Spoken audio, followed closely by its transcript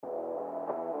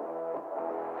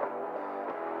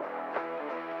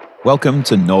Welcome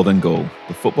to Northern Goal,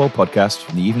 the football podcast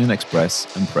from the Evening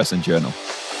Express and Press and Journal.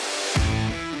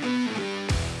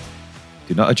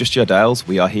 Do not adjust your dials,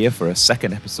 we are here for a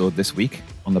second episode this week.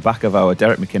 On the back of our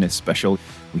Derek McInnes special,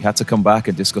 we had to come back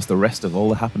and discuss the rest of all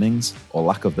the happenings, or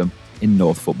lack of them, in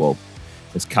North football.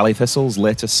 There's Caley Thistle's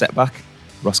latest setback,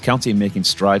 Ross County making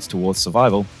strides towards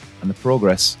survival, and the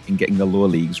progress in getting the lower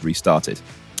leagues restarted.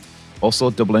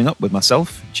 Also doubling up with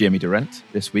myself, Jamie Durrant,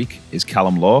 this week is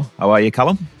Callum Law. How are you,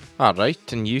 Callum? All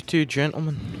right, and you two,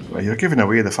 gentlemen. Well, you're giving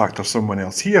away the fact there's someone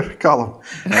else here, Callum.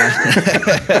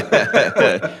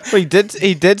 Well, he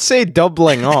did say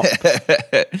doubling up.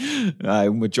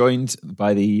 We're joined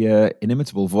by the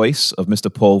inimitable voice of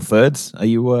Mr. Paul Third. Are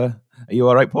you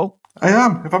all right, Paul? I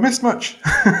am. Have I missed much?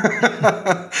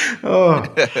 Oh.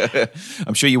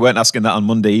 I'm sure you weren't asking that on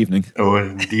Monday evening. Oh,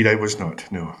 indeed I was not,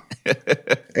 no.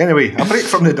 Anyway, a break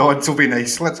from the Dons will be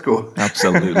nice. Let's go.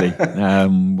 Absolutely.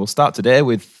 We'll start today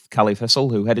with Caley Thistle,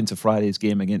 who head into Friday's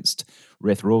game against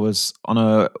Raith Rovers on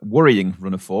a worrying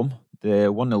run of form.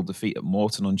 Their 1-0 defeat at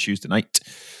Morton on Tuesday night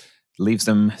leaves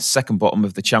them second bottom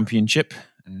of the championship.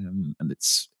 And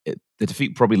the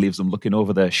defeat probably leaves them looking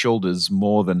over their shoulders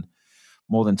more than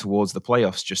towards the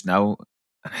playoffs just now.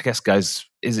 And I guess, guys,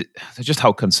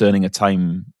 how concerning a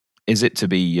time is it to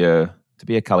be a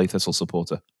Caley Thistle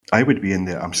supporter? I would be in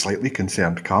the I'm slightly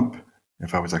concerned camp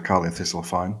if I was a Caley Thistle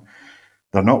fan.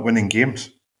 They're not winning games.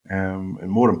 And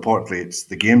more importantly, it's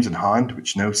the games in hand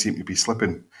which now seem to be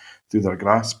slipping through their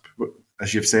grasp.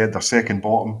 As you've said, they're second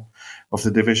bottom of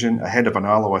the division, ahead of an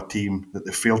Alloa team that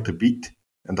they failed to beat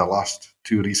in their last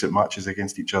two recent matches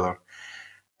against each other.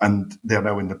 And they're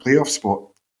now in the playoff spot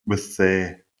with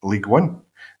League One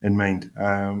in mind.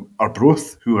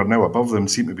 Arbroath, who are now above them,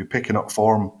 seem to be picking up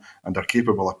form and are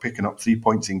capable of picking up 3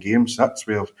 points in games. That's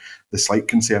where the slight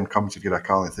concern comes if you're a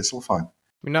Caley Thistle fan.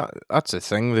 I mean, that's the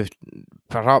thing.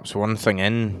 Perhaps one thing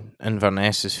in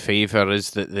Inverness's favour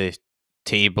is that the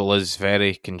table is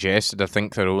very congested. I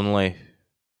think they're only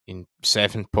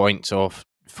 7 points off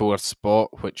fourth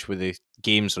spot, which with the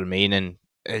games remaining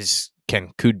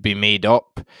could be made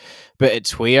up. But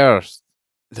it's where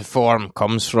the form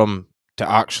comes from to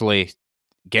actually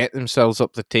get themselves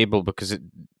up the table, because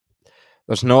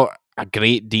there's not a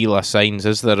great deal of signs,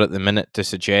 is there, at the minute to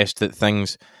suggest that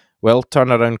things will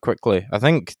turn around quickly. I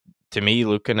think, to me,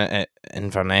 looking at it,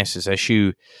 Inverness's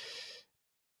issue,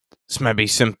 it's maybe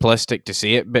simplistic to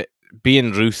say it, but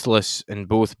being ruthless in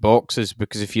both boxes,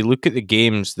 because if you look at the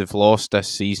games they've lost this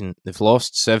season, they've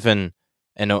lost seven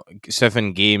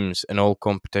games in all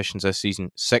competitions this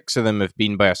season. 6 of them have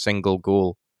been by a single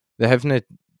goal. They haven't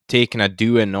taken a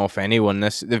doing off anyone.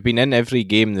 They've been in every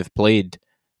game they've played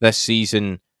this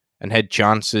season and had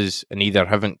chances and either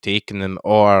haven't taken them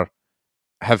or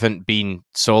haven't been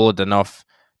solid enough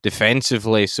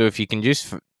defensively. So if you can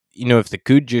just, if they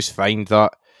could just find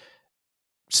that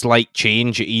slight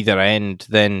change at either end,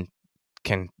 then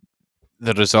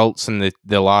the results in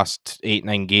the last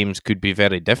 8-9 games could be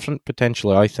very different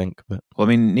potentially, I think. But well, I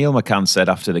mean, Neil McCann said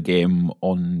after the game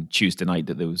on Tuesday night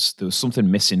that there was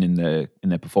something missing in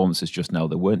their performances just now.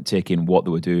 They weren't taking what they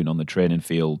were doing on the training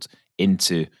field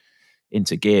into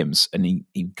games, and he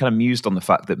kind of mused on the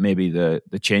fact that maybe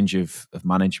the change of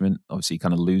management, obviously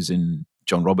kind of losing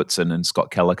John Robertson and Scott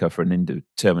Kelleher for an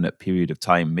indeterminate period of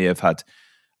time, may have had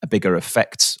a bigger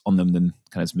effect on them than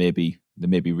kind of maybe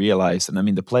realised. And I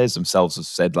mean, the players themselves have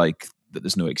said that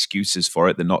there's no excuses for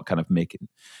it. They're not kind of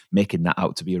making that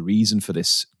out to be a reason for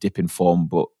this dip in form.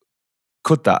 But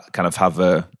could that kind of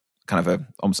have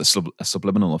almost a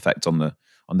subliminal effect on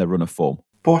their run of form?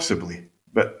 Possibly,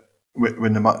 but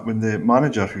when the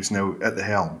manager who's now at the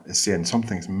helm is saying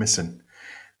something's missing,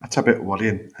 that's a bit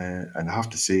worrying. And I have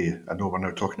to say, I know we're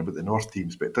now talking about the North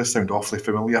teams, but it does sound awfully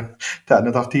familiar to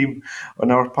another team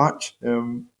on our patch.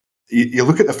 You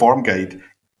look at the form guide,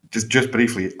 just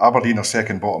briefly, Aberdeen are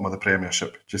second bottom of the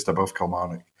Premiership, just above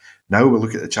Kilmarnock. Now we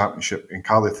look at the Championship, and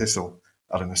Caley Thistle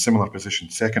are in a similar position,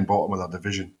 second bottom of their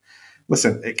division.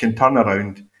 Listen, it can turn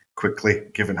around quickly,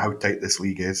 given how tight this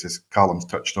league is, as Callum's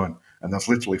touched on. And there's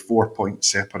literally 4 points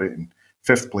separating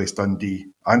 5th place Dundee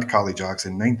and Caley Jags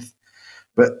in 9th.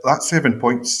 But that 7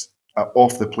 points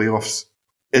off the playoffs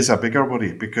is a bigger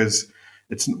worry, because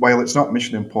while it's not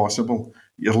mission impossible,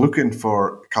 you're looking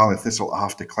for Caley Thistle to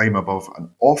have to climb above an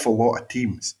awful lot of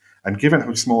teams. And given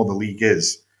how small the league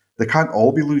is, they can't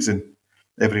all be losing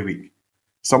every week.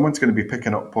 Someone's going to be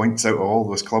picking up points out of all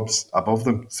those clubs above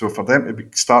them. So for them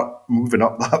to start moving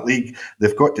up that league,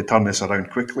 they've got to turn this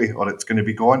around quickly, or it's going to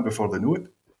be gone before they know it.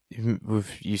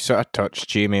 You sort of touched,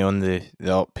 Jamie, on the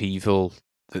upheaval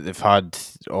that they've had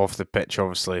off the pitch,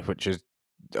 obviously, which is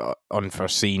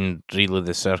unforeseen, really,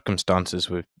 the circumstances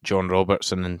with John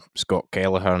Robertson and Scott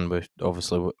Kelleher, and we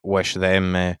obviously wish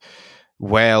them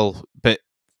well. But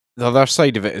the other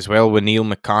side of it as well, with Neil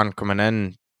McCann coming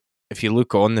in, if you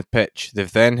look on the pitch,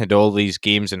 they've then had all these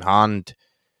games in hand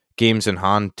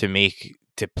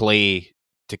to play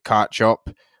to catch up,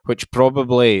 which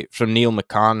probably, from Neil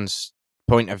McCann's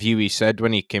point of view, he said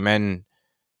when he came in,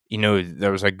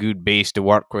 there was a good base to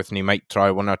work with and he might try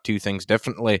one or two things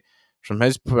differently. From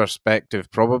his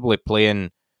perspective, probably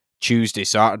playing Tuesday,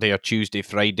 Saturday or Tuesday,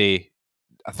 Friday,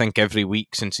 I think every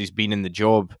week since he's been in the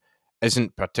job,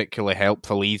 isn't particularly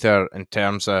helpful either in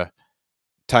terms of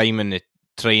time in the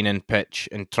training pitch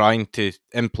and trying to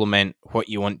implement what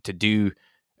you want to do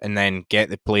and then get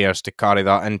the players to carry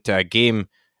that into a game.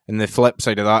 And the flip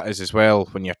side of that is as well,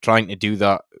 when you're trying to do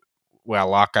that with a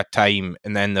lack of time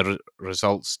and then the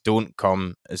results don't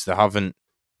come as they haven't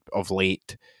of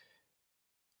late,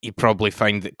 you probably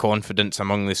find that confidence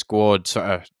among the squad sort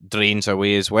of drains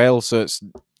away as well. So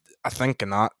I think in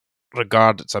that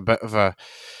regard, it's a bit of a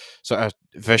sort of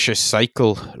vicious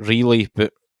cycle, really.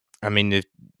 But I mean, they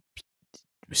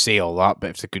say all that,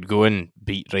 but if they could go and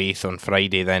beat Raith on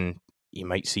Friday, then you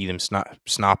might see them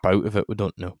snap out of it. We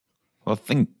don't know. Well, I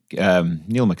think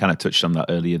Neil McCann touched on that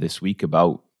earlier this week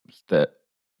about the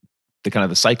kind of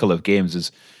the cycle of games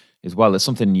as well. It's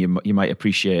something you might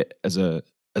appreciate as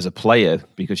a player,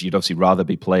 because you'd obviously rather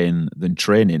be playing than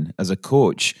training. As a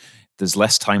coach, there's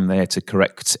less time there to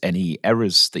correct any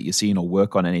errors that you're seeing or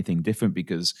work on anything different,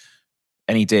 because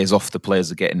any days off the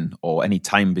players are getting, or any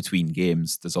time between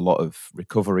games, there's a lot of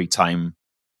recovery time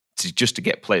just to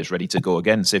get players ready to go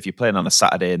again. So if you're playing on a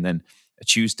Saturday and then a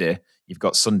Tuesday, you've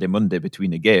got Sunday, Monday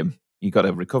between a game, you've got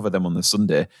to recover them on the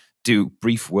Sunday, do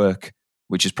brief work,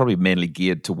 which is probably mainly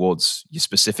geared towards your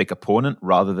specific opponent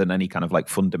rather than any kind of like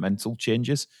fundamental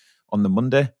changes on the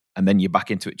Monday. And then you're back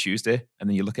into it Tuesday. And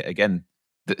then you look at it again,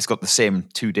 that it's got the same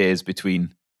 2 days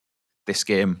between this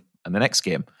game and the next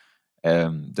game.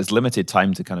 There's limited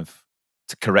time to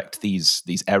correct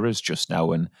these errors just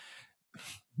now. And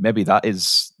maybe that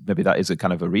is a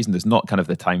kind of a reason. There's not kind of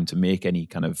the time to make any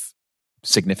kind of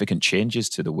significant changes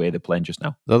to the way they're playing just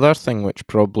now. The other thing which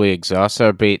probably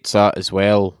exacerbates that as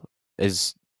well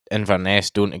is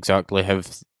Inverness don't exactly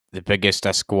have the biggest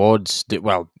of squads.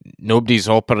 Well, nobody's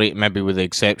operating, maybe with the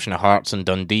exception of Hearts and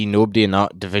Dundee, nobody in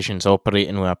that division's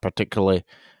operating with a particularly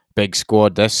big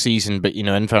squad this season. But,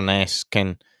 Inverness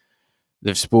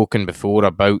they've spoken before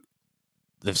about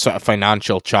the sort of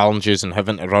financial challenges and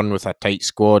having to run with a tight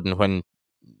squad. And when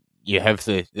you have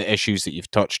the issues that you've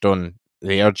touched on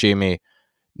there, Jamie,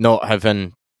 not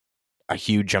having a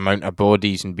huge amount of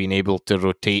bodies and being able to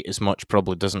rotate as much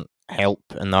probably doesn't help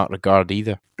in that regard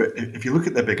either. But if you look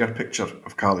at the bigger picture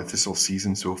of Carly Thistle's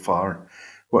season so far,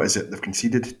 what is it? They've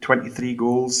conceded 23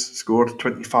 goals, scored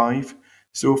 25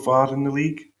 so far in the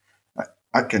league.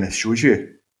 That kind of shows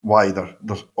you why they're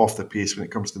off the pace when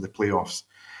it comes to the playoffs.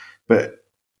 But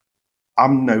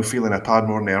I'm now feeling a tad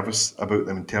more nervous about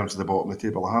them in terms of the bottom of the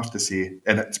table, I have to say.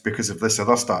 And it's because of this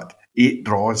other stat. 8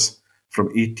 draws from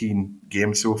 18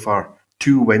 games so far.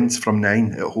 2 wins from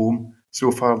 9 at home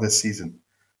so far this season.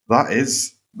 That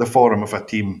is the form of a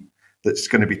team that's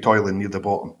going to be toiling near the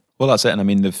bottom. Well, that's it. And I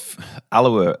mean,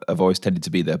 Alloa have always tended to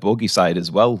be their bogey side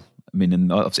as well. I mean,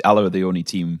 and obviously Alloa are the only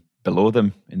team below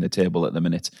them in the table at the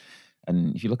minute.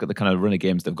 And if you look at the kind of run of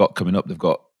games they've got coming up, they've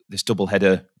got this double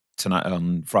header tonight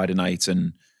on Friday night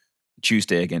and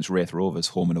Tuesday against Raith Rovers,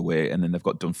 home and away. And then they've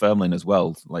got Dunfermline as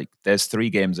well. Like, there's 3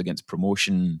 games against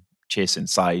promotion chasing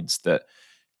sides that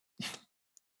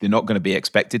they're not going to be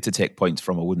expected to take points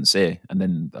from, I wouldn't say. And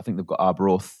then I think they've got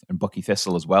Arbroath and Bucky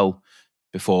Thistle as well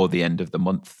before the end of the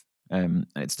month.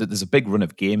 There's a big run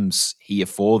of games here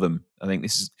for them. I think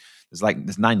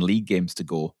there's 9 league games to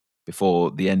go before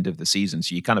the end of the season.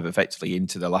 So you're kind of effectively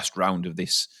into the last round of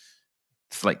this,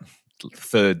 like,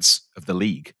 thirds of the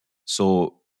league.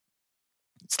 So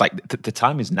it's like the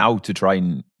time is now to try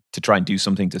and do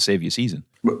something to save your season.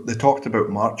 They talked about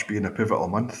March being a pivotal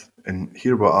month, and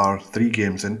here we are 3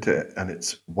 games into it, and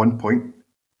it's 1 point.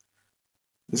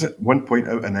 Is it 1 point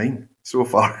out of 9 so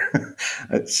far?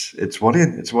 It's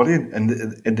worrying. It's worrying, and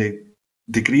the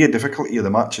degree of difficulty of the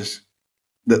matches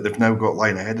that they've now got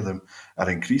lying ahead of them are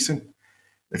increasing.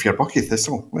 If you're Bucky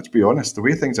Thistle, let's be honest, the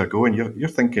way things are going, you're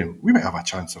thinking we might have a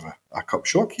chance of a cup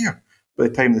shock here by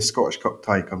the time the Scottish Cup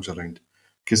tie comes around.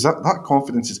 Because that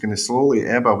confidence is going to slowly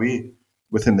ebb away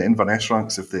within the Inverness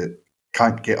ranks if they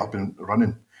can't get up and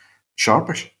running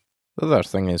sharpish. The other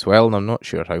thing as well, and I'm not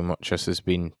sure how much this has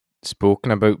been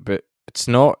spoken about, but it's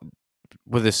not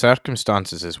with the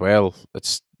circumstances as well.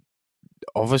 It's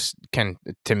obvious,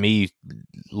 to me,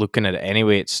 looking at it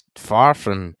anyway, it's far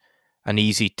from an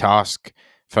easy task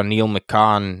for Neil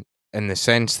McCann, in the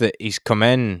sense that he's come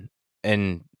in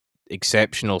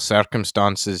exceptional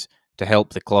circumstances to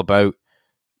help the club out.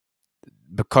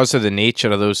 Because of the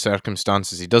nature of those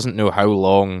circumstances, he doesn't know how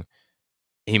long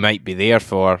he might be there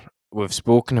for. We've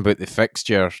spoken about the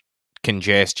fixture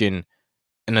congestion,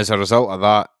 and as a result of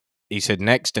that, he's had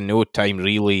next to no time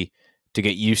really to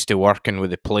get used to working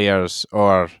with the players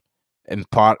or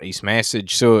impart his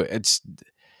message. So it's,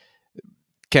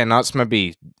 Ken, that's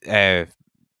maybe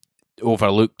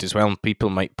overlooked as well, and people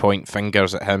might point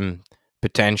fingers at him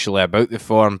potentially about the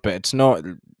form, but it's not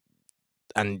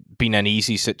been an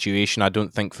easy situation, I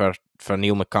don't think, for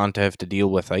Neil McCann to have to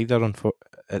deal with either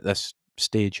at this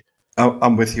stage.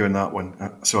 I'm with you on that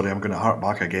one. Sorry, I'm going to hark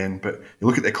back again, but you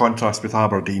look at the contrast with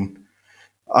Aberdeen.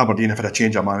 Aberdeen have had a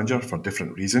change of manager for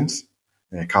different reasons.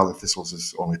 Caley Thistles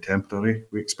is only temporary,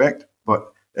 we expect,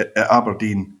 but at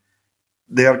Aberdeen,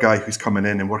 their guy who's coming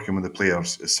in and working with the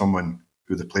players is someone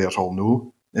who the players all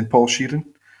know in Paul Sheeran.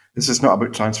 This is not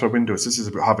about transfer windows. This is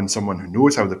about having someone who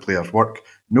knows how the players work,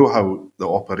 know how the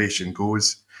operation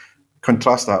goes.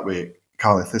 Contrast that with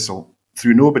Caley Thistle,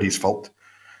 through nobody's fault,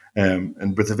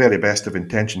 and with the very best of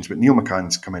intentions. But Neil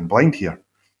McCann's come in blind here.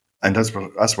 And as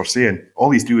we're saying,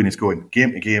 all he's doing is going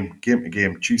game to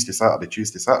game, Tuesday,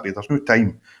 Saturday. There's no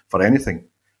time for anything.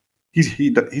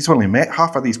 He's only met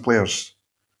half of these players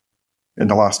in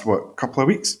the last, couple of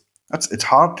weeks. It's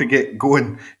hard to get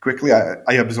going quickly.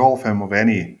 I absolve him of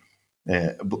any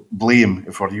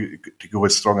blame for you to go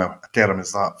as strong a term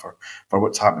as that for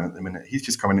what's happening at the minute. He's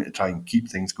just coming in to try and keep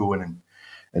things going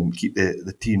and keep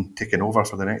the team ticking over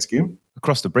for the next game.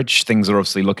 Across the bridge, things are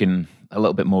obviously looking a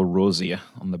little bit more rosier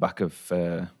on the back of,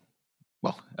 a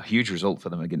huge result for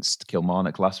them against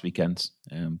Kilmarnock last weekend,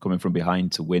 coming from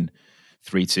behind to win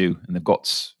 3-2. And they've got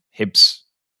Hibs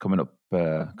coming up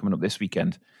this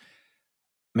weekend.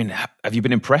 I mean, have you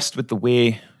been impressed with the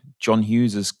way John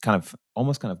Hughes has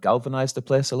almost galvanised the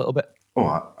place a little bit? Oh,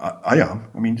 I am.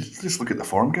 I mean, just look at the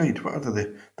form guide. What are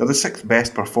they? They're the sixth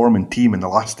best performing team in the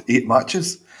last 8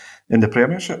 matches in the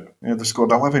Premiership. They've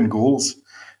scored 11 goals.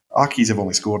 Accies have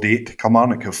only scored 8.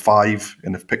 Kilmarnock have 5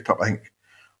 and have picked up, I think,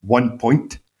 1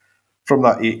 point from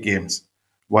that 8 games.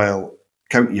 While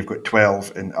County have got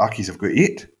 12 and Accies have got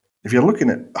 8. If you're looking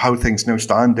at how things now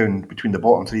stand down between the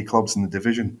bottom 3 clubs in the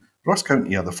division, Ross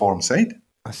County are the form side.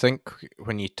 I think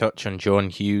when you touch on John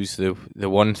Hughes, the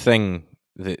one thing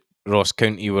that Ross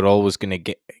County were always going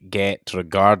to get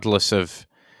regardless of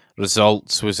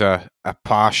results was a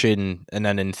passion and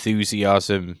an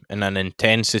enthusiasm and an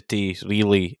intensity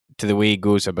really to the way he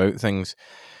goes about things.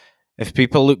 If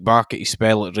people look back at his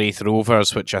spell at Raith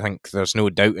Rovers, which I think there's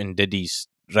no doubt in did his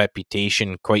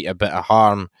reputation quite a bit of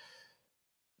harm,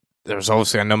 there's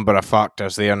obviously a number of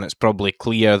factors there, and it's probably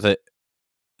clear that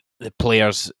the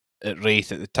players at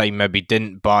Raith at the time maybe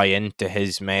didn't buy into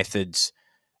his methods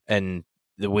and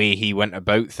the way he went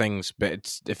about things.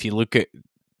 But if you look at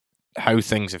how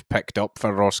things have picked up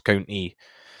for Ross County,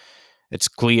 it's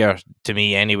clear to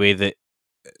me anyway that,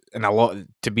 and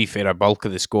to be fair, a bulk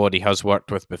of the squad he has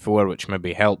worked with before, which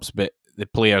maybe helps, but the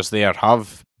players there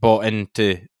have bought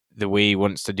into the way he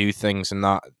wants to do things and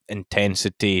that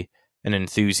intensity and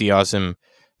enthusiasm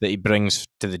that he brings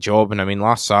to the job. And I mean,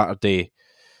 last Saturday,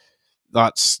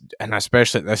 and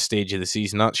especially at this stage of the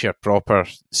season, that's your proper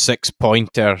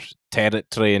 6-pointer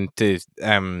territory, and to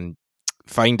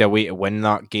find a way to win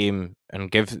that game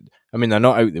and they're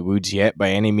not out the woods yet by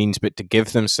any means, but to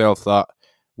give themselves that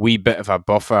wee bit of a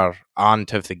buffer and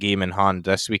have the game in hand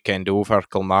this weekend over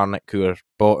Kilmarnock, who are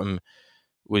bottom,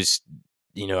 was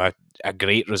a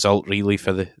great result really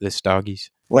for the Staggies.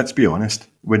 Let's be honest,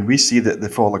 when we see that they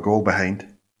fall a goal behind,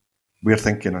 we're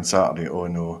thinking on Saturday, oh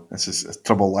no, this is a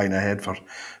trouble lying ahead for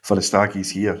the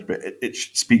Staggies here. But it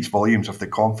speaks volumes of the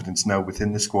confidence now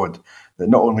within the squad that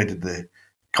not only did they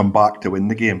come back to win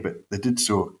the game, but they did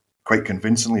so quite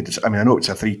convincingly. I mean, I know it's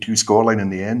a 3-2 scoreline in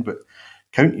the end, but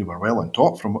County were well on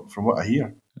top from what I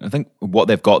hear. I think what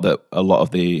they've got that a lot of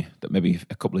that maybe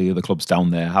a couple of the other clubs down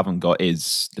there haven't got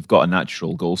is they've got a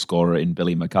natural goal scorer in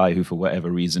Billy Mackay, who for whatever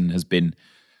reason has been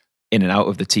in and out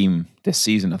of the team this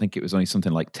season. I think it was only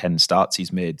something like 10 starts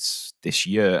he's made this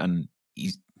year. And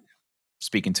he's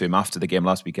speaking to him after the game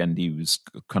last weekend, he was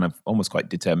kind of almost quite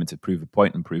determined to prove a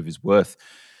point and prove his worth.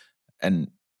 And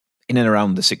in and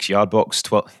around the 6-yard box,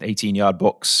 18-yard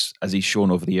box, as he's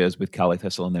shown over the years with Caley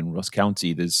Thistle and then Ross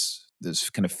County, there's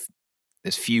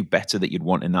few better that you'd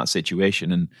want in that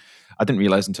situation. And I didn't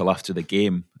realise until after the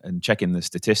game and checking the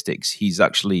statistics, he's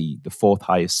actually the 4th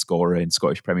highest scorer in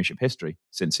Scottish Premiership history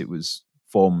since it was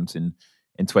formed in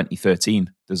in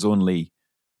 2013. There's only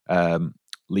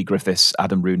Lee Griffiths,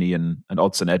 Adam Rooney, and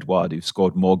Odsonne Edouard who've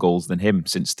scored more goals than him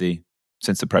since the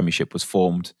Premiership was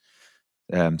formed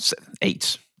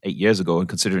 8 years ago. And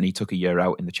considering he took a year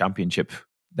out in the Championship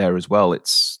there as well,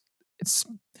 it's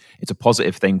a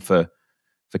positive thing for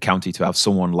County to have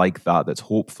someone like that that's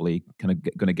hopefully kind of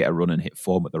going to get a run and hit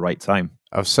form at the right time.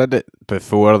 I've said it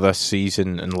before this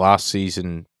season and last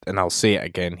season, and I'll say it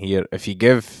again here. If you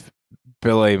give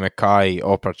Billy Mackay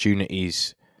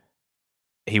opportunities,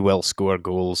 he will score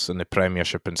goals in the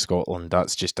Premiership in Scotland.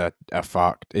 That's just a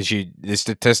fact. The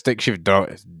statistics you've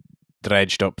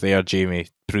dredged up there, Jamie,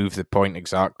 prove the point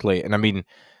exactly. And I mean,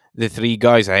 the three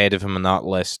guys ahead of him on that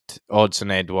list,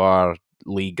 Odsonne Edouard,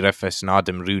 Lee Griffiths and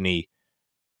Adam Rooney,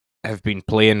 have been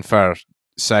playing for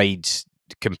sides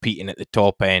competing at the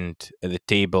top end of the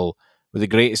table. With the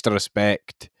greatest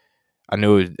respect, I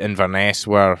know Inverness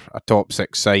were a top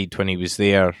 6 side when he was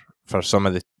there for some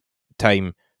of the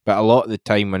time, but a lot of the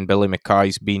time when Billy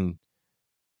Mackay's been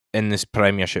in this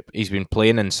Premiership, he's been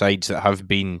playing in sides that have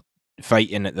been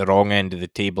fighting at the wrong end of the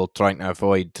table, trying to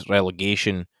avoid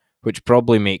relegation, which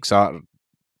probably makes that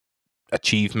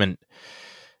achievement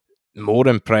more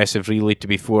impressive, really, to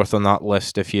be fourth on that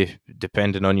list,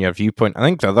 depending on your viewpoint. I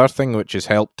think the other thing which has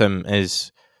helped him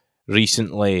is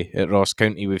recently at Ross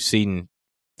County, we've seen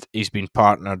he's been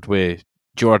partnered with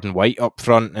Jordan White up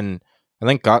front, and I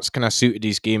think that's kind of suited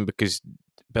his game because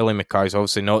Billy Mackay's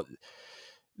obviously not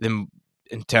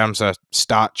in terms of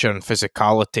stature and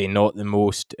physicality, not the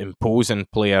most imposing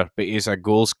player, but he's a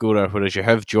goal scorer, whereas you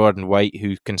have Jordan White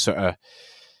who can sort of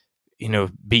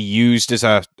be used as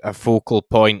a focal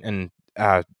point and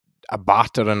a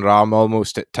battering ram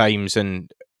almost at times.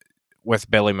 And with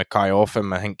Billy Mackay off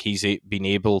him, I think he's been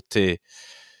able to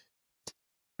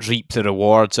reap the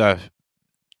rewards of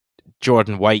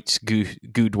Jordan White's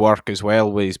good work as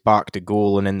well, with his back to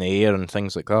goal and in the air and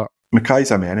things like that. Mackay's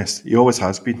a menace. He always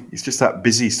has been. He's just that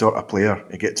busy sort of player.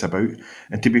 He gets about.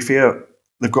 And to be fair,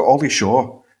 they've got Ollie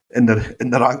Shaw in the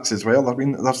ranks as well. I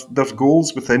mean, there's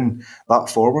goals within that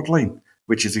forward line,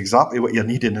 which is exactly what you're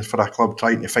needing for a club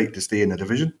trying to fight to stay in the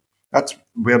division. That's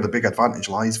where the big advantage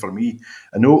lies for me.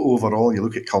 I know overall you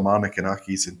look at Kilmarnock and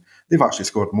Accies and they've actually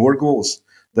scored more goals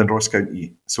than Ross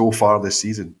County so far this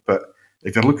season. But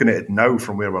if you're looking at it now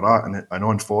from where we're at and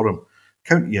on forum,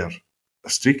 County are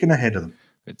streaking ahead of them.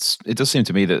 It does seem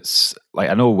to me that's like,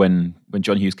 I know when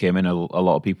John Hughes came in, a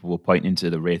lot of people were pointing to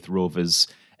the Wraith Rovers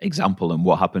example and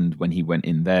what happened when he went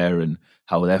in there and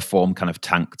how their form kind of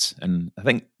tanked. And I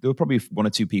think there were probably one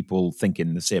or two people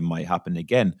thinking the same might happen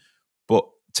again. But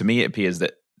to me, it appears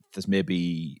that there's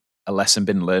maybe a lesson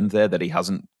been learned there, that he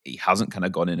hasn't kind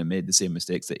of gone in and made the same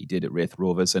mistakes that he did at Wraith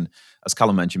Rovers. And as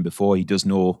Callum mentioned before, he does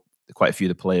know quite a few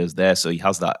of the players there, so he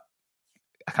has that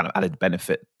kind of added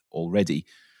benefit already.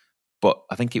 But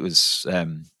I think it was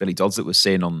Billy Dodds that was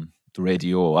saying on the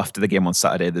radio after the game on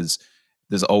Saturday,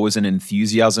 there's always an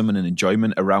enthusiasm and an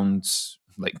enjoyment around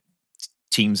like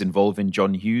teams involving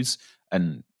John Hughes,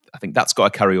 and I think that's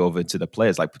got to carry over to the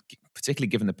players, like particularly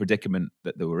given the predicament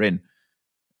that they were in,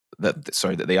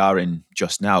 that they are in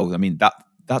just now. I mean,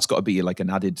 that's got to be like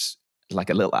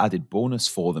a little added bonus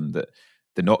for them, that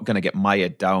they're not going to get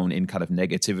mired down in kind of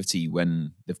negativity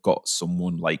when they've got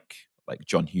someone like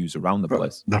John Hughes around the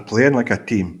place. They're playing like a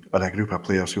team and a group of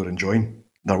players who are enjoying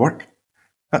their work.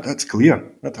 That's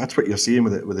clear. That's what you're seeing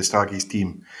with the Staggies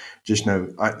team just now.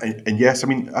 And yes, I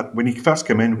mean, when he first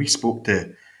came in, we spoke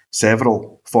to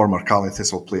several former Caley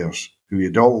Thistle players who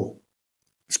had all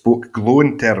spoke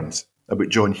glowing terms about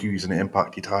John Hughes and the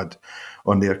impact he'd had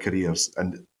on their careers.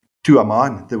 And to a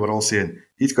man, they were all saying,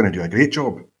 he's going to do a great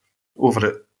job over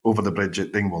the bridge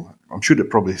at Dingwall. I'm sure it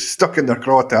probably stuck in their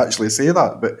craw to actually say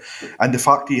that. And the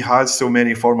fact he has so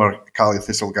many former Caley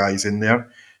Thistle guys in there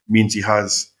means he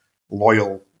has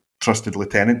loyal, trusted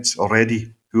lieutenants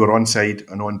already who are on side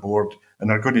and on board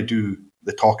and are going to do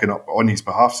the talking up on his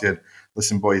behalf, saying,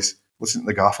 listen, boys, listen to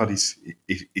the gaffer,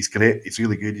 he's great, he's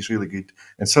really good.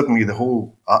 And suddenly the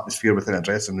whole atmosphere within a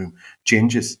dressing room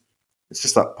changes. It's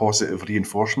just that positive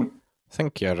reinforcement. I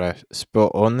think you're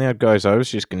spot on there, guys. I was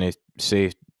just going to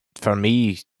say, for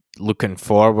me, looking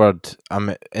forward,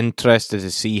 I'm interested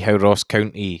to see how Ross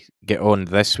County get on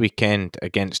this weekend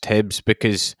against Hibs,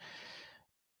 because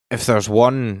if there's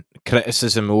one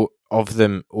criticism of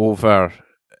them over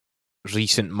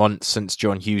recent months since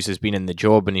John Hughes has been in the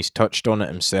job, and he's touched on it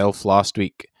himself last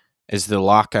week, is the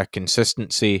lack of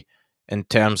consistency in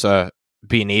terms of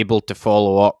being able to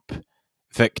follow up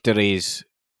victories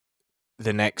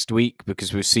the next week,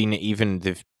 because we've seen it even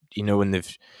when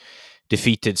they've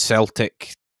defeated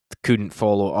Celtic, couldn't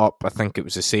follow up. I think it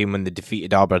was the same when they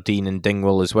defeated Aberdeen and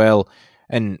Dingwall as well.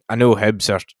 And I know Hibs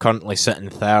are currently sitting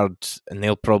third and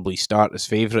they'll probably start as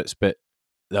favourites, but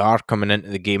they are coming into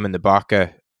the game in the back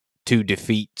of 2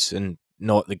 defeats and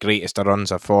not the greatest of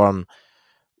runs of form.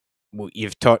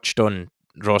 You've touched on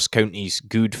Ross County's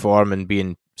good form and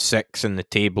being 6th in the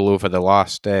table over the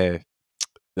last 8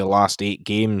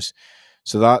 games.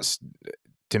 So that's,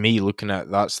 to me, looking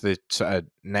at that's the sort of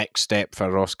next step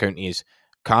for Ross County is,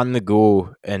 can they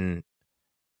go and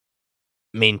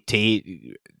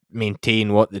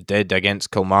maintain what they did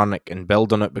against Kilmarnock and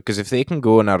build on it? Because if they can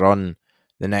go on a run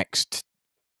the next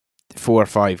 4 or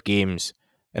 5 games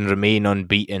and remain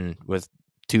unbeaten with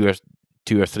two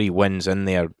or three wins in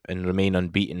there and remain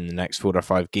unbeaten in the next 4 or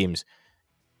 5 games,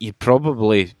 you'd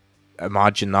probably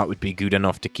imagine that would be good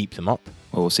enough to keep them up.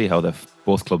 Well, we'll see how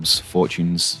both clubs'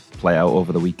 fortunes play out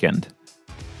over the weekend.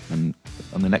 And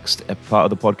on the next part of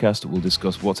the podcast, we'll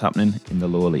discuss what's happening in the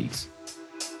lower leagues.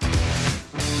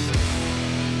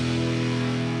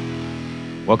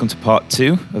 Welcome to part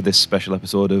 2 of this special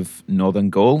episode of Northern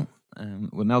Goal.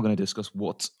 We're now going to discuss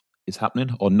what is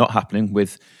happening or not happening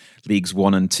with Leagues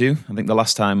 1 and 2. I think the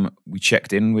last time we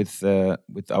checked in with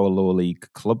our lower league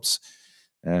clubs,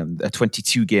 a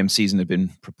 22-game season had been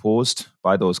proposed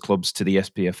by those clubs to the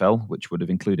SPFL, which would have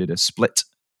included a split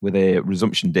with a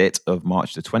resumption date of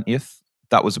March the 20th.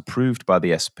 That was approved by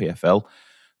the SPFL,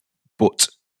 but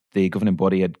the governing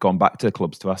body had gone back to the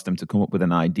clubs to ask them to come up with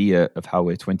an idea of how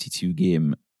a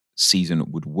 22-game season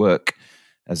would work,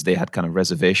 as they had kind of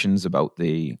reservations about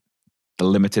the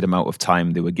limited amount of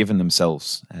time they were giving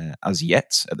themselves. As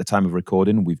yet, at the time of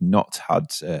recording, we've not had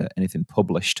anything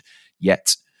published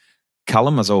yet.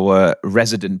 Callum, as our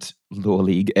resident lower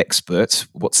league expert,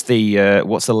 what's the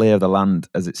lay of the land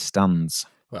as it stands?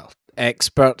 Well,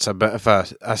 expert's a bit of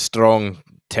a strong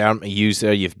term to use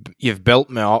there. You've built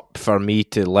me up for me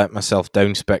to let myself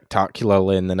down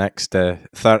spectacularly in the next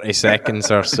 30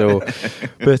 seconds or so.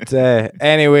 But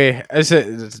anyway,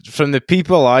 from the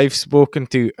people I've spoken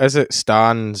to, as it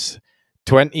stands,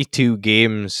 22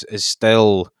 games is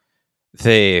still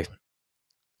the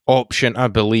option, I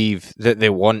believe, that they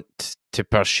want to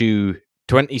pursue.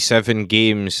 27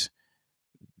 games,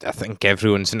 I think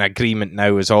everyone's in agreement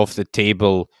now, is off the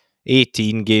table.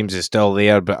 18 games is still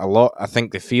there, but I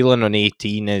think the feeling on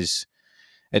 18 is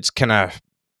it's kind of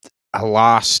a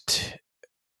last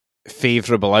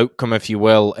favourable outcome, if you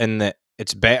will, in that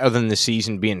it's better than the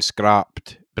season being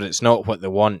scrapped, but it's not what they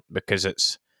want because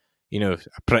it's, a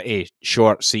pretty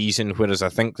short season, whereas I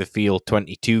think they feel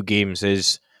 22 games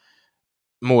is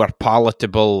more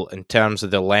palatable in terms of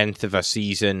the length of a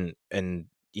season and,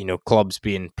 clubs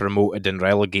being promoted and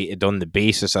relegated on the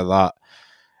basis of that.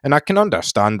 And I can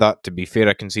understand that, to be fair.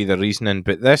 I can see the reasoning,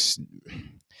 but this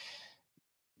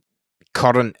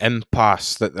current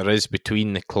impasse that there is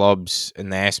between the clubs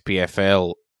and the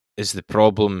SPFL is the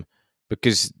problem,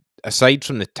 because aside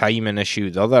from the timing issue,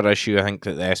 the other issue I think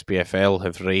that the SPFL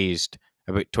have raised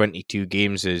about 22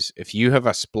 games is if you have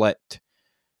a split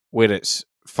where it's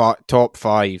top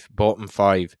 5, bottom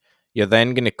 5, you're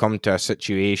then going to come to a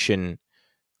situation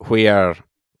where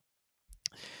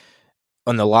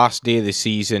on the last day of the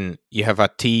season, you have a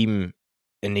team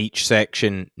in each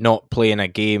section not playing a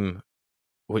game,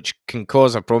 which can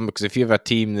cause a problem, because if you have a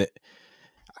team that,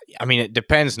 it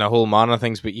depends on a whole manner of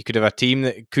things, but you could have a team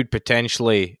that could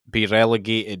potentially be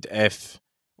relegated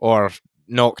or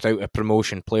knocked out of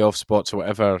promotion, playoff spots or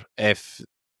whatever, if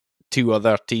 2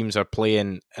 other teams are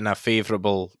playing in a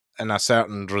favourable, and a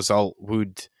certain result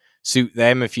would suit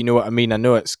them, if you know what I mean. I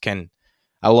know it's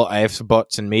a lot of ifs,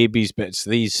 buts and maybes, but it's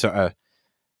these sort of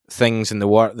things in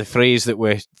the phrase that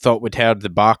we thought we'd heard the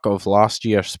back of last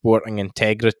year, sporting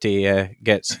integrity,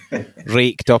 gets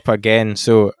raked up again.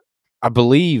 So I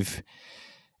believe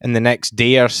in the next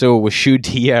day or so we should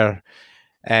hear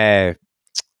what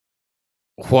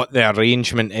the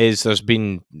arrangement is. There's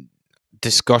been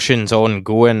discussions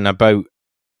ongoing about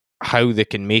how they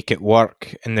can make it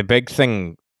work, and the big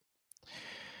thing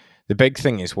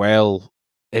as well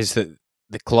is that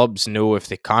the clubs know if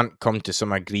they can't come to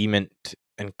some agreement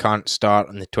and can't start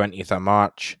on the 20th of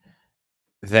March,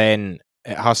 then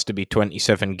it has to be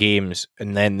 27 games,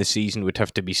 and then the season would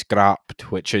have to be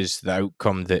scrapped, which is the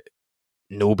outcome that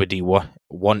nobody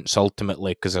wants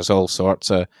ultimately, because there's all sorts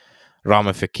of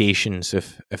ramifications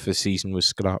if the season was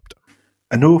scrapped.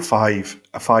 I know a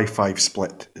 5-5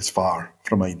 split is far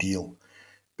from ideal,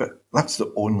 but that's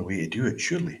the only way to do it,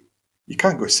 surely. You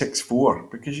can't go 6-4,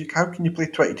 because how can you play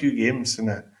 22 games in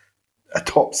a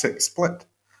top 6 split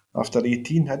after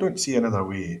 18? I don't see another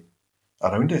way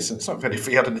around this. It's not very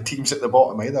fair to the teams at the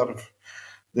bottom either if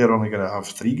they're only going to have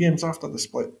 3 games after the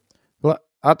split. Well,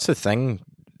 that's the thing.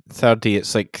 30.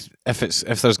 It's like if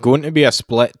there's going to be a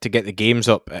split to get the games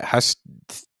up, it has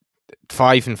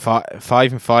 5 and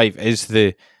 5 is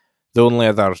the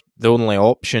only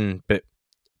option. But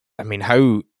I mean,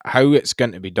 how it's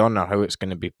going to be done or how it's going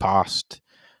to be passed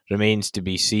remains to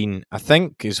be seen. I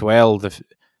think as well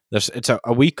it's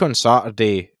a week on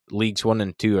Saturday. Leagues 1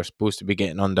 and 2 are supposed to be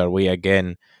getting underway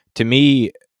again. To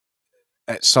me,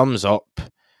 it sums up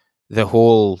the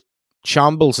whole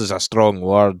shambles is a strong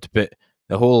word, but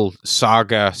the whole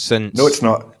saga since... No, it's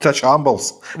not. It's a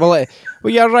shambles. Well,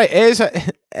 you're right. It is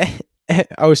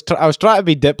I was trying to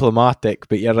be diplomatic,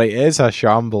 but you're right. It is a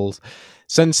shambles.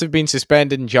 Since they've been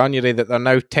suspended in January, that they're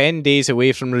now 10 days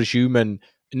away from resuming,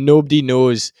 nobody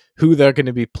knows who they're going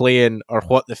to be playing or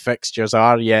what the fixtures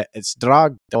are yet. It's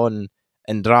dragged on,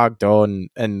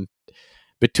 and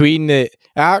between I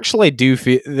actually do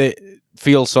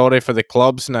feel sorry for the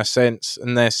clubs in a sense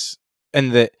in this, in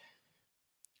that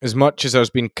as much as there's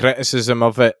been criticism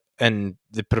of it and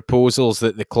the proposals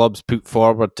that the clubs put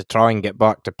forward to try and get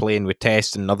back to playing with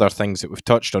tests and other things that we've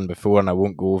touched on before, and I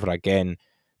won't go over again,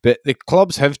 but the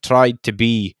clubs have tried to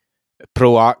be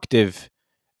proactive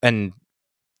and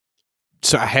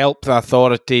sort of help the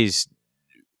authorities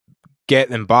get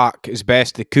them back as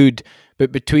best they could.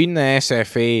 But between the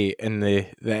SFA and the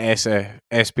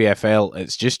SPFL,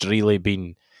 it's just really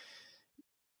been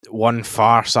one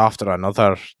farce after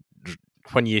another.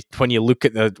 When you look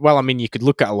at you could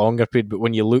look at a longer period, but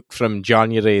when you look from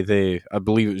January, I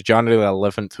believe it was January the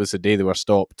 11th was the day they were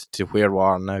stopped, to where we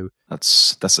are now.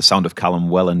 That's the sound of Callum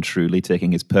well and truly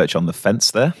taking his perch on the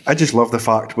fence there. I just love the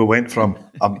fact we went from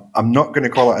I'm not going to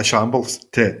call it a shambles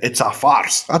to it's a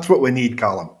farce. That's what we need,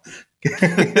 Callum.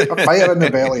 A fire in the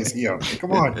bellies here.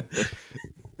 Come on.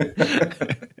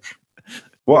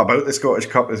 What about the Scottish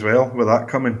Cup as well, with that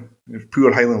coming?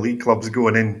 Poor Highland League clubs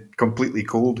going in completely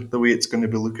cold, the way it's going to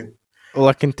be looking. Well,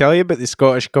 I can tell you about the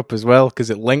Scottish Cup as well, because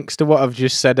it links to what I've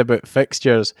just said about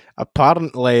fixtures.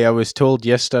 Apparently, I was told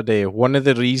yesterday, one of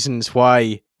the reasons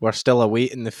why we're still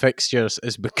awaiting the fixtures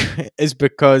is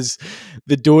because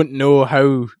they don't know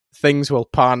how things will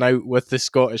pan out with the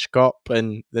Scottish Cup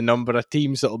and the number of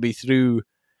teams that'll be through,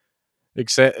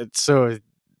 etc. So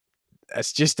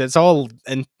it's all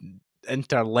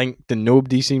interlinked, and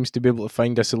nobody seems to be able to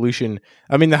find a solution.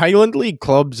 I mean, the Highland League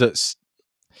clubs, it's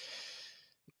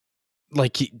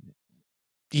like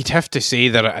you'd have to say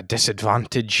they're at a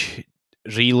disadvantage,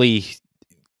 really.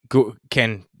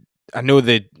 I know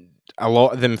that a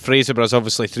lot of them, Fraserburgh's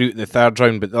obviously through to the third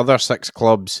round, but the other 6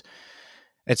 clubs,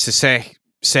 it's the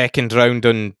second round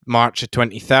on March the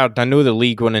 23rd. I know the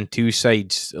League 1 and 2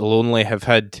 sides will only have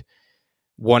had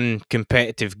one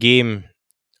competitive game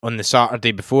on the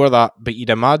Saturday before that, but you'd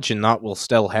imagine that will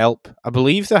still help. I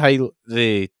believe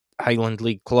the Highland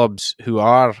League clubs who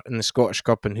are in the Scottish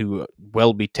Cup and who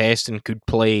will be testing could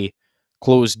play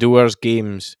closed doors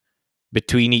games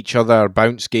between each other,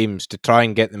 bounce games, to try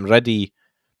and get them ready.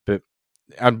 But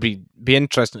I'd be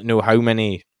interested to know how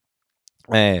many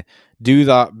do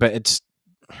that. But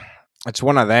it's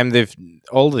one of them.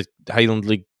 All the Highland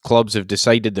League clubs have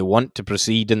decided they want to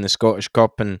proceed in the Scottish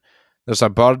Cup, and there's a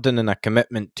burden and a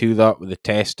commitment to that with the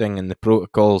testing and the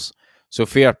protocols. So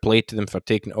fair play to them for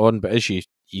taking it on. But as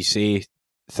you say,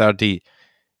 30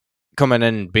 coming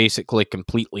in basically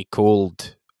completely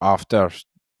cold after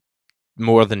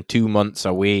more than 2 months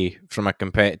away from a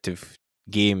competitive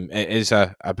game, it is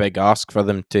a big ask for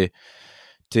them to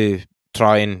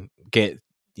try and get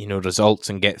results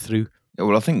and get through.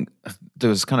 Well, I think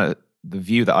there was kind of the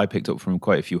view that I picked up from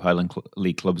quite a few Highland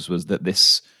League clubs was that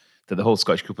the whole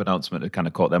Scottish Cup announcement had kind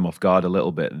of caught them off guard a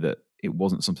little bit, that it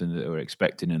wasn't something that they were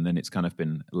expecting, and then it's kind of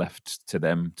been left to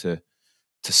them to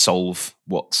solve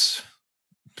what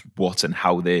and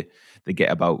how they get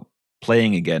about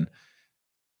playing again.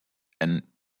 And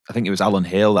I think it was Alan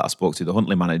Hale that I spoke to, the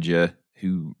Huntly manager,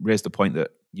 who raised the point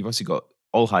that you've obviously got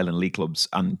all Highland League clubs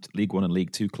and League 1 and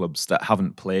League 2 clubs that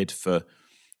haven't played for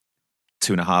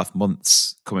 2.5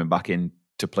 months coming back in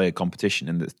to play a competition,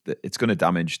 and that it's going to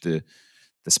damage the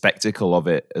spectacle of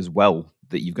it as well,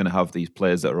 that you're going to have these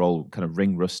players that are all kind of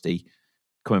ring rusty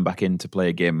coming back in to play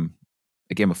a game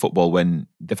of football when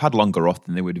they've had longer off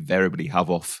than they would invariably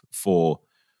have off for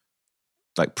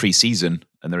like pre-season,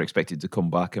 and they're expected to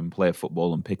come back and play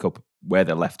football and pick up where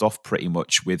they're left off pretty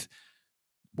much with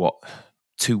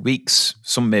 2 weeks,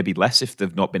 some maybe less if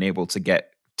they've not been able to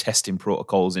get testing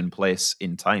protocols in place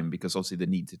in time, because obviously they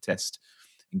need to test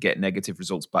and get negative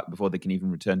results back before they can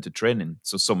even return to training.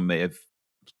 So some may have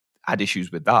had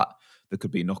issues with that. There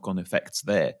could be knock-on effects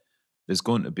there. There's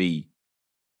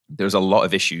a lot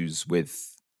of issues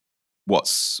with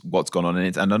what's gone on in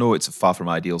it. And I know it's far from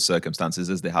ideal circumstances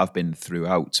as they have been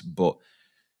throughout, but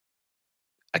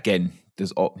again,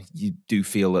 you do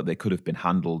feel that they could have been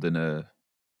handled in a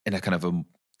kind of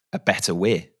a better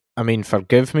way. I mean,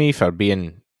 forgive me for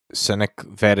being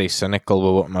very cynical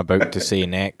with what I'm about to say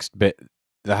next, but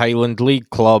the Highland League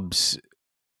clubs,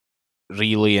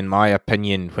 really, in my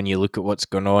opinion, when you look at what's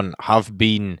going on, have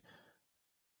been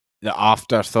the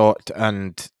afterthought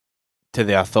and, to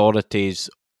the authorities,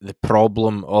 the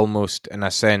problem almost, in a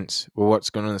sense, with what's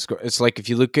going on. It's like if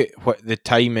you look at what the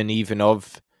timing even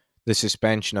of the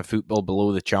suspension of football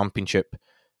below the championship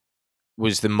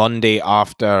was the Monday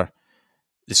after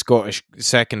the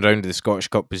second round of the Scottish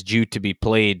Cup was due to be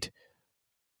played.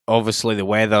 Obviously, the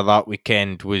weather that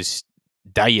weekend was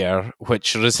dire,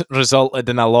 which resulted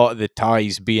in a lot of the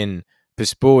ties being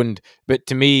postponed. But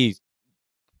to me,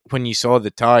 when you saw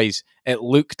the ties, it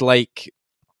looked like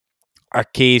a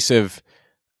case of,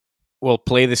 we'll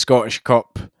play the Scottish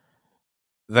Cup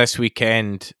this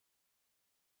weekend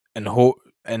and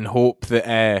hope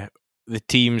that the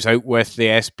teams out with the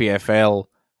SPFL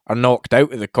are knocked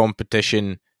out of the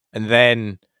competition, and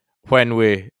then when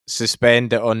we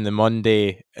suspend it on the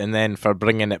Monday and then for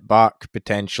bringing it back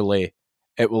potentially,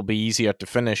 it will be easier to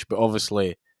finish. But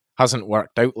obviously hasn't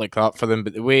worked out like that for them.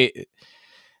 But the way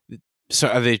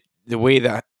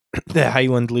that the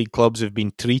Highland League clubs have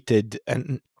been treated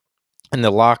and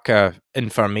the lack of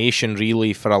information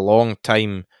really for a long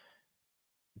time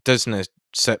doesn't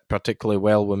sit particularly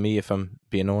well with me, if I'm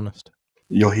being honest.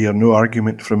 You'll hear no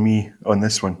argument from me on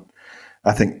this one.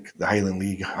 I think the Highland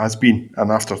League has been an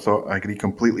afterthought. I agree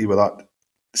completely with that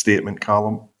statement,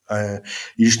 Callum. You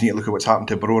just need to look at what's happened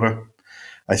to Brora.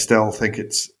 I still think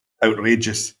it's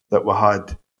outrageous that we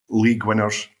had league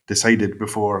winners decided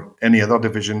before any other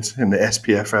divisions in the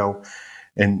SPFL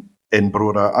in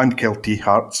Brora and Kelty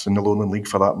Hearts in the Lowland League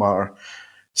for that matter,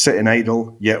 sitting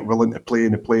idle yet willing to play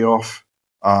in the playoff,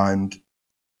 and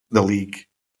the league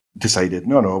decided,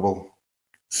 no, we'll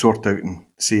sort out and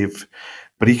save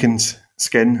Brechin's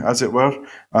skin, as it were,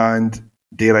 and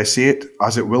dare I say it,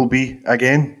 as it will be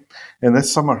again in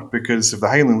this summer, because if the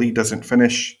Highland League doesn't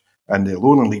finish and the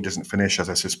Lowland League doesn't finish, as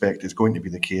I suspect is going to be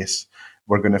the case,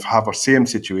 we're going to have our same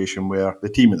situation where the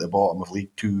team at the bottom of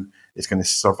League 2 is going to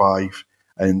survive,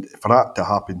 and for that to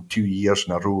happen 2 years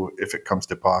in a row, if it comes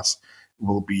to pass,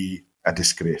 will be a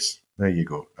disgrace. There you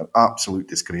go. An absolute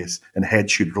disgrace. And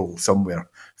head should roll somewhere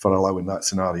for allowing that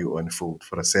scenario to unfold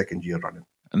for a second year running.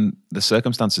 And the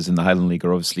circumstances in the Highland League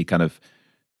are obviously kind of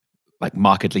like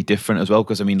markedly different as well.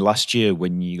 Because, I mean, last year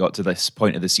when you got to this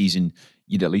point of the season,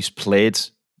 you'd at least played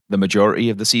the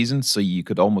majority of the season. So you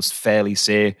could almost fairly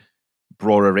say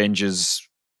Brora Rangers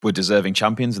were deserving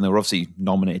champions, and they were obviously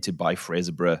nominated by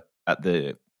Fraserburgh at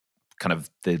the kind of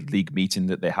the league meeting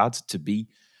that they had to be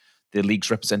the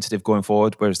league's representative going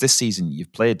forward. Whereas this season,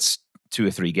 you've played 2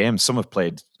 or 3 games. Some have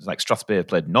played, like Strathspey have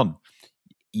played none.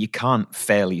 You can't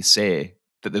fairly say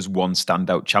that there's one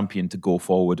standout champion to go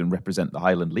forward and represent the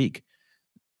Highland League,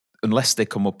 unless they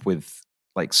come up with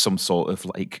like some sort of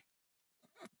like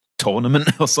tournament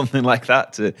or something like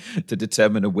that to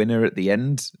determine a winner at the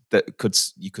end. That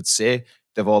you could say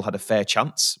they've all had a fair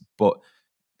chance, but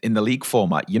in the league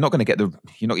format, you're not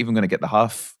even going to get the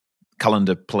half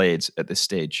calendar played at this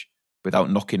stage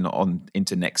without knocking on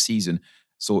into next season.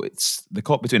 So it's the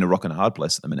caught between a rock and a hard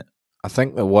place at the minute. I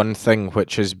think the one thing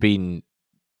which has been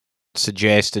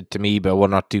suggested to me by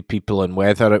 1 or 2 people on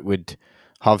whether it would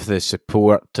have the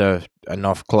support to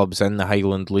enough clubs in the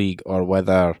Highland League or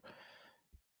whether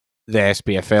the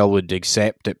SPFL would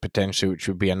accept it potentially, which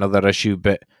would be another issue.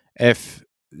 But if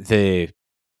the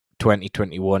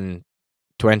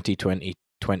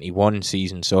 2021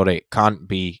 season, can't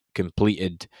be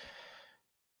completed,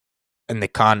 and they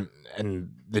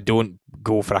don't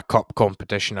go for a cup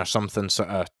competition or something sort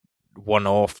of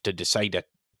one-off to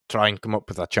try and come up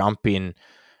with a champion,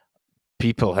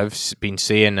 people have been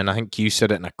saying, and I think you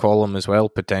said it in a column as well,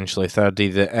 potentially, Thirdy,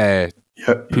 that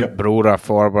put Brora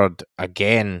forward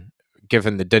again,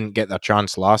 given they didn't get their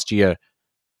chance last year.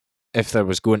 If there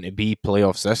was going to be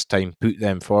playoffs this time, put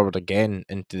them forward again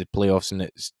into the playoffs, and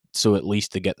so at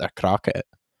least they get their crack at it.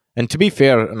 And to be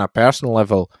fair, on a personal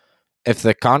level, if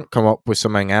they can't come up with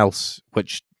something else,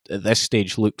 which at this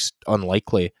stage looks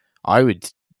unlikely, I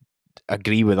would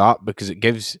agree with that, because it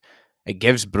gives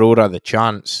Brora the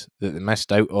chance that they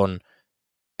missed out on.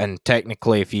 And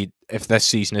technically, if this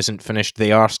season isn't finished,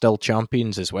 they are still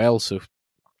champions as well. So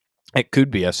it could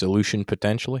be a solution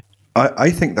potentially. I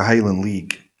think the Highland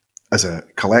League as a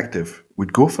collective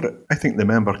would go for it. I think the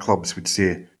member clubs would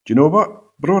say, do you know what?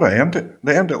 Brora earned it.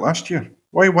 They earned it last year.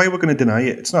 Why are we going to deny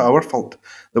it? It's not our fault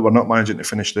that we're not managing to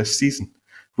finish this season.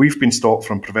 We've been stopped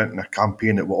from preventing a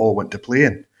campaign that we all want to play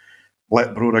in.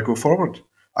 Let Brora go forward.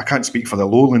 I can't speak for the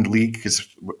Lowland League because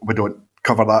we don't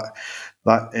cover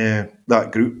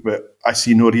that group, but I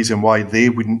see no reason why they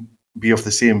wouldn't be of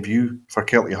the same view for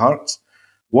Kelty Hearts.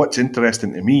 What's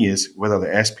interesting to me is whether the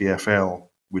SPFL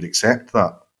would accept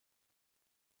that,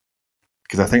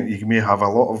 because I think you may have a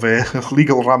lot of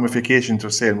legal ramifications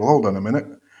of saying, well, hold on a minute,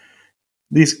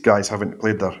 these clubs haven't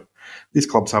played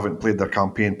their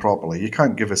campaign properly. You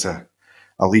can't give us a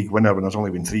league winner when there's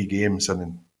only been 3 games,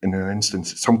 and in an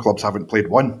instance, some clubs haven't played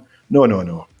one. No.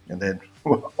 And then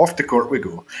off to court we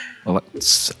go. Well,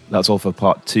 that's all for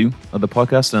part 2 of the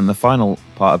podcast. And the final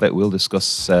part of it, we'll discuss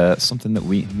something that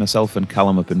myself and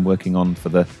Callum have been working on for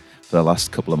the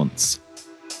last couple of months.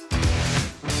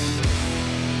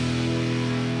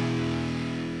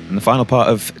 In the final part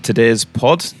of today's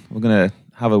pod, we're going to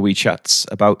have a wee chat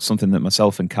about something that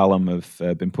myself and Callum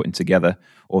have been putting together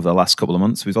over the last couple of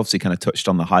months. We've obviously kind of touched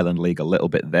on the Highland League a little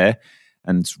bit there.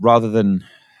 And rather than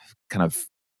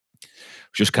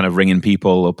just ringing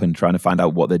people up and trying to find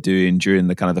out what they're doing during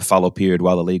the fallow period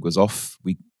while the league was off,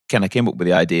 we kind of came up with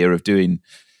the idea of doing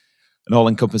an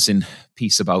all-encompassing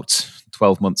piece about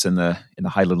 12 months in the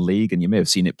Highland League. And you may have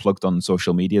seen it plugged on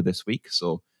social media this week.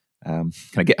 So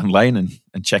get online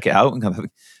and check it out. And I'm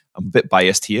a bit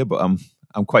biased here, but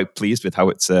I'm quite pleased with how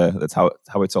it's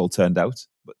all turned out.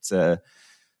 But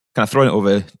throwing it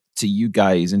over to you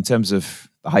guys in terms of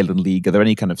the Highland League, are there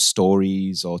any kind of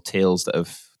stories or tales that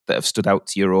have stood out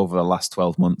to you over the last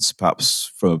 12 months,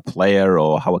 perhaps from a player,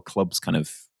 or how a club's kind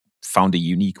of found a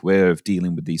unique way of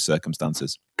dealing with these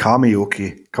circumstances?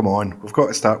 Kamioke, come on, we've got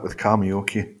to start with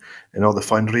Kamioke and all the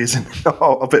fundraising.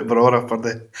 A bit Brora for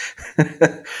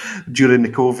during the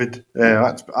COVID.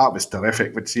 That was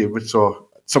terrific. We saw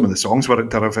some of the songs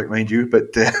weren't terrific, mind you,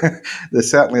 but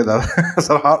certainly their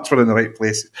hearts were in the right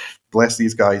place. Bless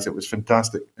these guys, it was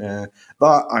fantastic.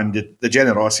 That and the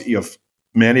generosity of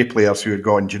many players who had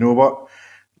gone, do you know what?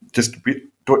 Just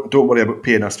don't worry about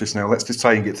paying us just now. Let's just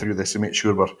try and get through this and make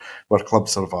sure our club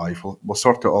survive. We'll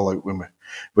sort it all out when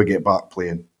we get back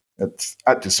playing.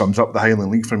 That just sums up the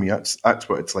Highland League for me. That's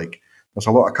what it's like. There's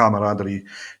a lot of camaraderie,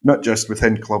 not just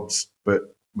within clubs,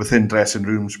 but within dressing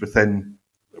rooms,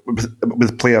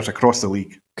 with players across the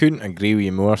league. Couldn't agree with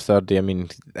you more, Thirdy. I mean,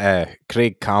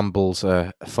 Craig Campbell's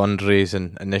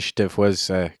fundraising initiative was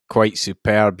quite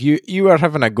superb. You were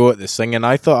having a go at the singing.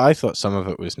 I thought some of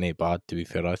it was nae bad, to be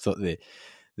fair. I thought they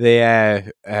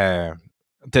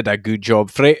did a good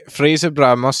job.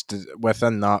 Fraserburgh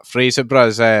within that,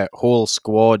 Fraserburgh's whole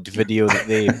squad video that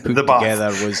they put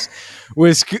together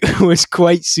was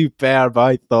quite superb.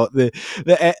 I thought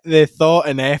the thought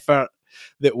and effort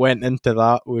that went into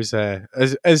that was as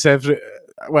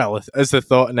the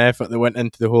thought and effort that went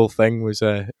into the whole thing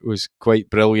was quite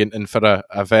brilliant, and for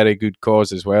a very good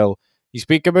cause as well. You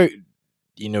speak about,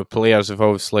 players have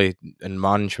obviously, and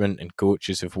management and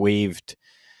coaches have waived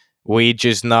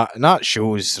wages, and that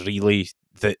shows really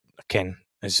that,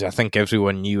 as I think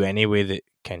everyone knew anyway, that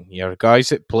your guys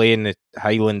that play in the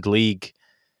Highland League,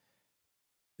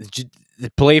 they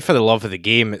play for the love of the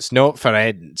game. It's not for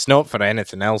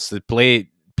anything else. They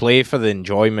play for the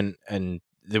enjoyment, and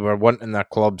they were wanting their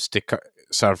clubs to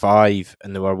survive,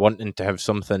 and they were wanting to have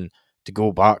something to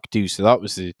go back to. So that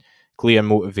was the clear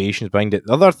motivations behind it.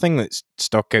 The other thing that's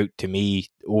stuck out to me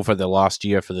over the last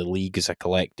year for the league as a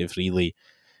collective, really,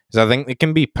 is I think they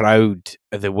can be proud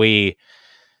of the way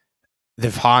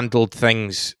they've handled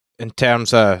things in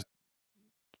terms of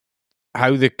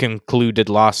how they concluded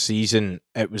last season.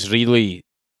 It was really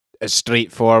as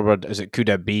straightforward as it could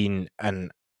have been,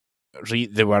 and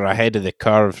they were ahead of the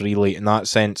curve, really, in that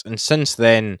sense. And since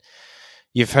then,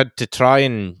 they've had to try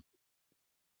and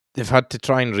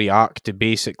react to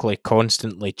basically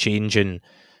constantly changing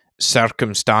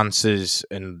circumstances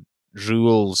and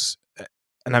rules.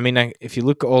 And I mean, if you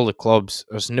look at all the clubs,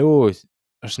 there's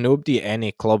nobody at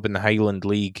any club in the Highland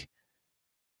League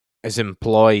is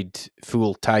employed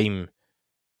full time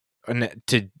and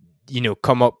to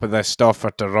come up with this stuff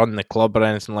or to run the club or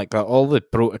anything like that. All the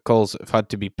protocols that have had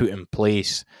to be put in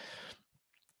place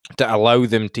to allow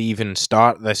them to even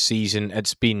start this season,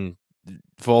 it's been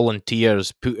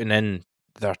volunteers putting in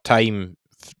their time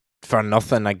for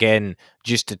nothing again,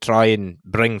 just to try and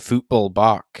bring football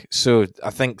back. So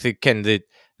I think the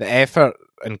effort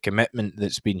and commitment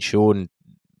that's been shown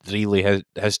really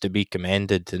has to be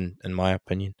commended, in my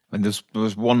opinion. And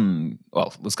there's one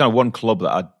club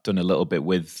that I'd done a little bit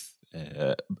with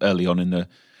early on in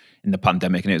the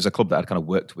pandemic, and it was a club that I'd kind of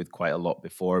worked with quite a lot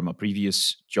before. My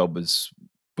previous job was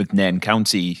with Nairn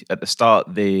County. At the start,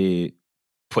 they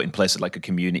put in place like a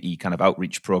community kind of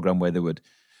outreach program where they would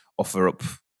offer up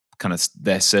kind of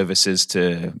their services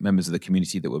to members of the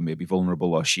community that were maybe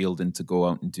vulnerable or shielding to go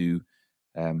out and do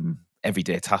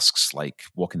everyday tasks like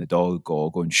walking the dog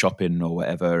or going shopping or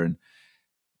whatever, and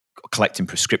collecting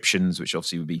prescriptions, which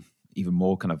obviously would be even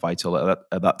more kind of vital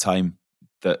at that time.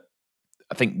 That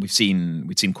I think we'd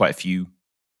seen quite a few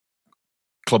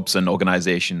clubs and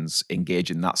organisations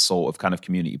engage in that sort of kind of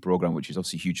community program, which is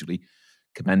obviously hugely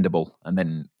commendable. And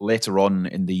then later on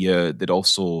in the year, I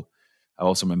also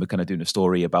remember kind of doing a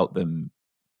story about them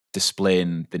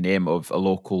displaying the name of a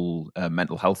local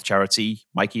mental health charity,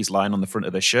 Mikey's Line, on the front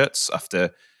of their shirts after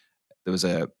there was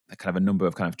a kind of a number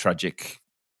of kind of tragic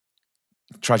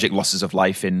losses of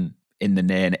life in the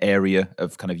Nairn area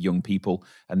of kind of young people,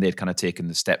 and they'd kind of taken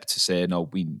the step to say, no,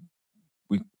 we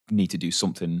need to do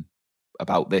something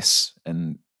about this,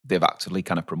 and they've actively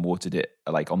kind of promoted it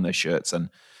like on their shirts and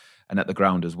at the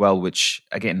ground as well, which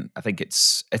again I think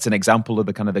it's an example of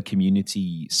the kind of the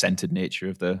community centered nature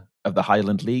of the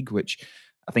Highland League, which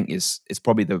I think is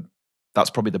probably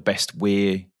the best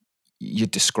way you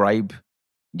describe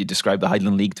the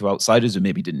Highland League to outsiders who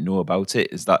maybe didn't know about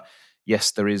it, is that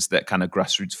yes, there is that kind of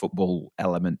grassroots football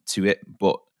element to it,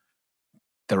 but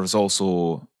there is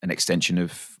also an extension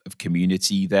of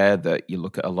community there. That you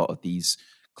look at a lot of these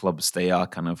clubs, they are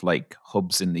kind of like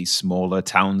hubs in these smaller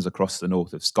towns across the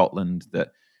north of Scotland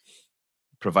that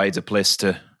provides a place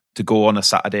to go on a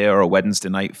Saturday or a Wednesday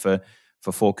night for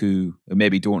folk who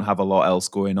maybe don't have a lot else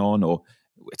going on, or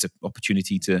it's an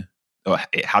opportunity or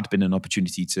it had been an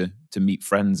opportunity to meet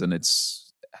friends. And I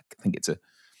think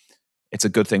it's a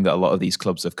good thing that a lot of these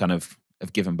clubs have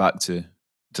given back to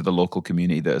the local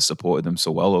community that has supported them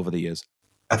so well over the years.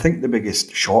 I think the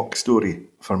biggest shock story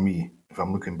for me, if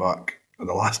I'm looking back in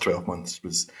the last 12 months,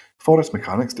 was Forest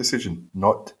Mechanics' decision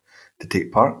not to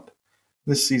take part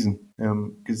this season.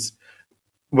 Because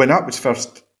when that was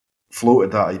first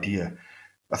floated, that idea,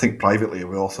 I think privately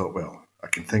we all thought, well, I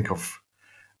can think of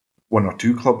one or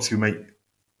two clubs who might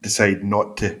decide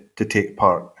not to take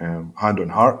part. Hand on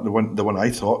heart, the one I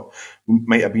thought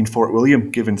might have been Fort William,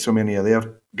 given so many of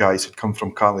their guys had come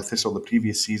from Carly Thistle the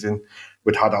previous season.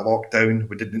 We'd had a lockdown.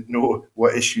 We didn't know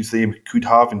what issues they could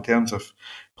have in terms of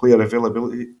player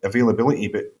availability.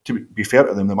 But to be fair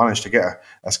to them, they managed to get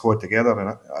a squad together,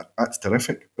 and that's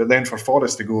terrific. But then for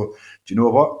Forest to go, do you know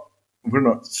what? We're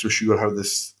not so sure how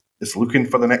this is looking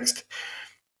for the next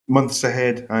months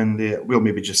ahead, and we'll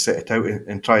maybe just sit it out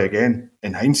and try again.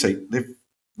 In hindsight,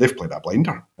 they've played a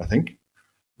blinder, I think.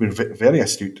 We're very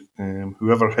astute.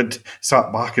 Whoever had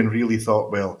sat back and really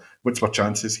thought, well, what's our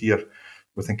chances here?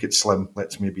 We think it's slim.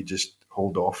 Let's maybe just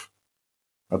hold off.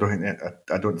 I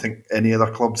don't think any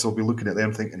other clubs will be looking at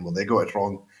them thinking, well, they got it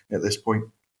wrong at this point.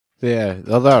 Yeah,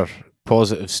 the other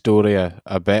positive story,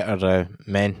 a better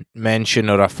mention,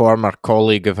 or a former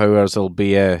colleague of ours will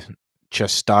be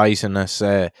chastising us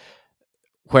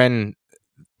when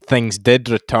things did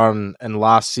return in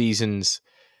last season's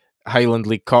Highland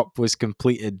League Cup was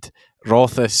completed.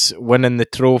 Rothes winning the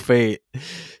trophy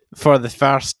for the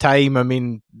first time. I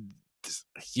mean,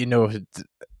 you know,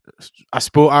 I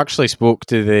actually spoke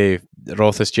to the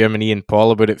Rothes Chairman Ian Paul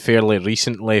about it fairly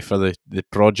recently for the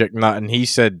project and that, and he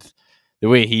said the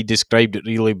way he described it,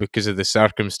 really because of the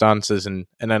circumstances and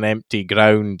in an empty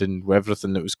ground and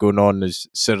everything that was going on, is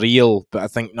surreal. But I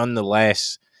think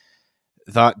nonetheless,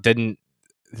 that didn't,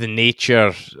 the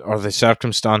nature or the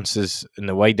circumstances in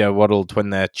the wider world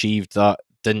when they achieved that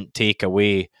didn't take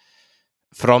away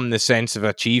from the sense of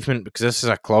achievement, because this is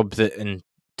a club that in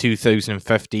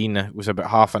 2015 was about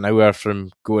half an hour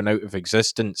from going out of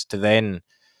existence, to then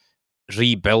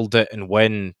rebuild it and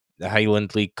win the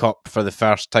Highland League Cup for the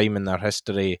first time in their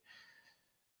history.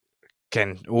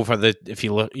 If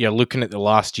you're looking at the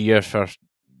last year for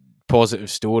positive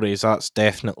stories, that's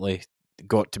definitely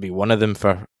got to be one of them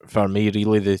for me,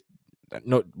 really.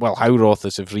 How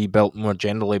Rothes have rebuilt more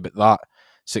generally, but that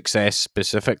success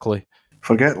specifically.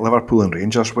 Forget Liverpool and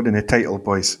Rangers winning the title,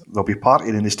 boys. They'll be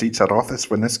partying in the streets of Rothes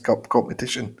when this cup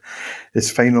competition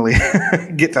is finally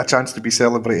get a chance to be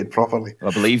celebrated properly.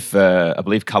 I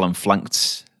believe Callum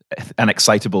flanked an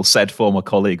excitable said former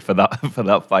colleague for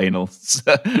that final.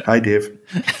 Hi, Dave.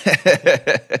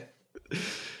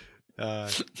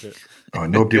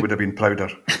 Nobody would have been prouder.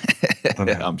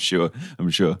 I'm sure.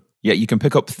 Yeah, you can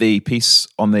pick up the piece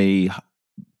on the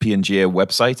P&J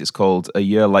website. It's called A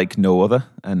Year Like No Other,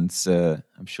 and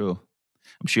I'm sure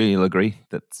you'll agree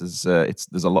that there's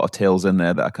a lot of tales in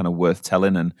there that are kind of worth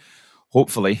telling, and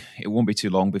hopefully it won't be too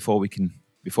long before we can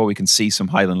see some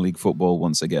Highland League football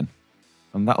once again.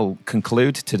 And that'll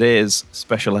conclude today's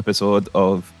special episode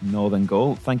of Northern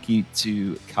Goal. Thank you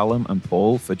to Callum and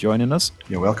Paul for joining us.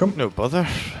 You're welcome. No bother.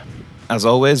 As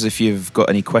always, if you've got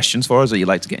any questions for us or you'd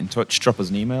like to get in touch, drop us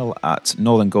an email at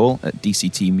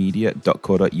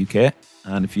northerngoal@dctmedia.co.uk.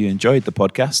 And if you enjoyed the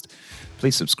podcast,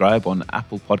 please subscribe on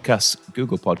Apple Podcasts,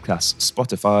 Google Podcasts,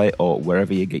 Spotify, or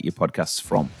wherever you get your podcasts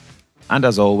from. And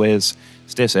as always,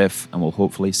 stay safe and we'll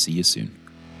hopefully see you soon.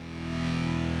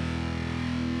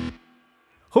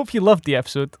 Hope you loved the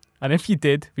episode, and if you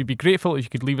did, we'd be grateful if you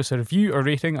could leave us a review or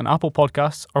rating on Apple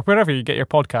Podcasts or wherever you get your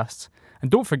podcasts.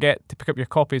 And don't forget to pick up your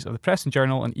copies of the Press and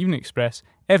Journal and Evening Express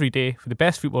every day for the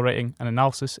best football writing and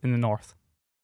analysis in the North.